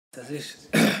Das ist.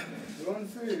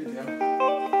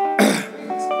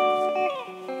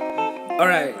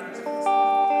 Alright.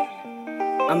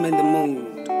 I'm in the mood.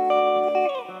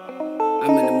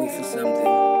 I'm in the mood for something.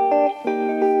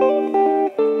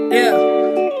 Yeah.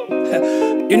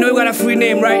 You know you got a free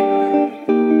name, right?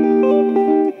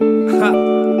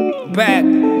 Bad.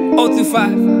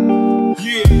 025.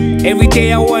 Every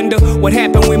day I wonder what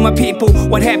happened with my people,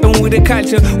 what happened with the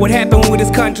culture, what happened with this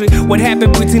country, what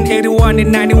happened between 81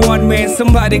 and 91, man.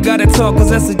 Somebody gotta talk, cause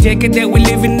that's the jacket that we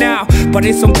living now. But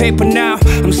it's on paper now,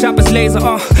 I'm sharp as laser,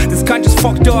 this country's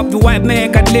fucked up, the white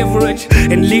man got leverage.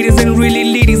 And leaders ain't really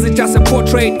leaders, it's just a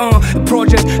portrait, a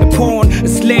project, a pawn, a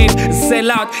slave, a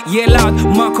sellout, yell out,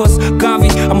 Marcos, Garvey,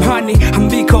 I'm Honey, I'm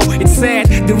Biko. It's sad,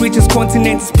 the richest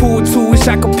continent is poor too. Wish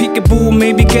I could pick a boo,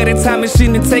 maybe get a time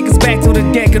machine and take us back to the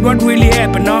decade. What really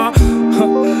happened,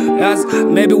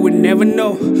 maybe we'll never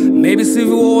know. Maybe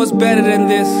Civil War was better than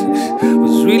this.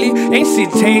 But really, ain't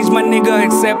shit changed, my nigga,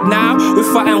 except now we're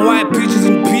fighting white preachers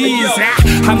in peace.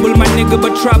 Humble, my nigga,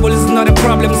 but trouble is not a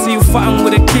problem. See you fighting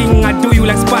with a king, I do you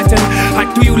like Spartan, I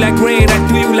do you like Raid, I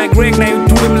do you like Greg, now you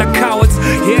do them like cowards.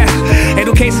 Yeah,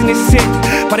 education is shit,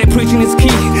 but they preaching is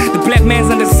key. The black man's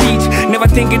under siege, never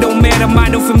think it don't matter.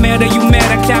 Mind if it matter, you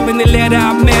matter. Climbing the ladder,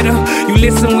 I matter. You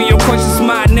listen with your conscious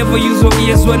mind, never use your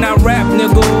ears when I rap,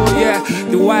 nigga. Yeah,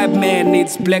 the white man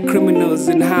needs black criminals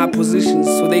in high positions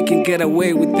so they can get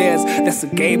away with theirs. That's a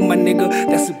game, my nigga,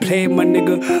 that's a play, my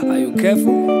nigga. Are you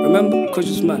careful? Remember,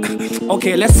 conscious mind.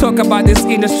 Okay, let's talk about this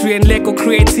industry and Lego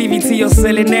creativity. You're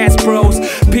selling ass bros,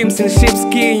 pimps in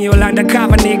sheepskin. You're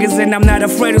undercover niggas and I'm not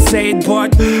afraid to say it.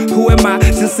 But who am I?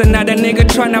 Just another nigga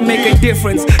trying to make a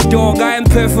difference. Dog, I am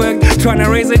perfect, trying to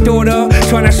raise a daughter,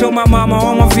 trying to show my mama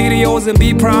all my videos and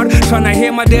be proud. Trying to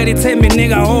hear my daddy tell me,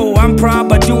 nigga, oh, I'm proud.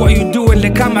 But do what you do and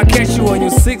they come and catch you when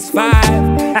you're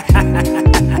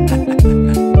 6'5".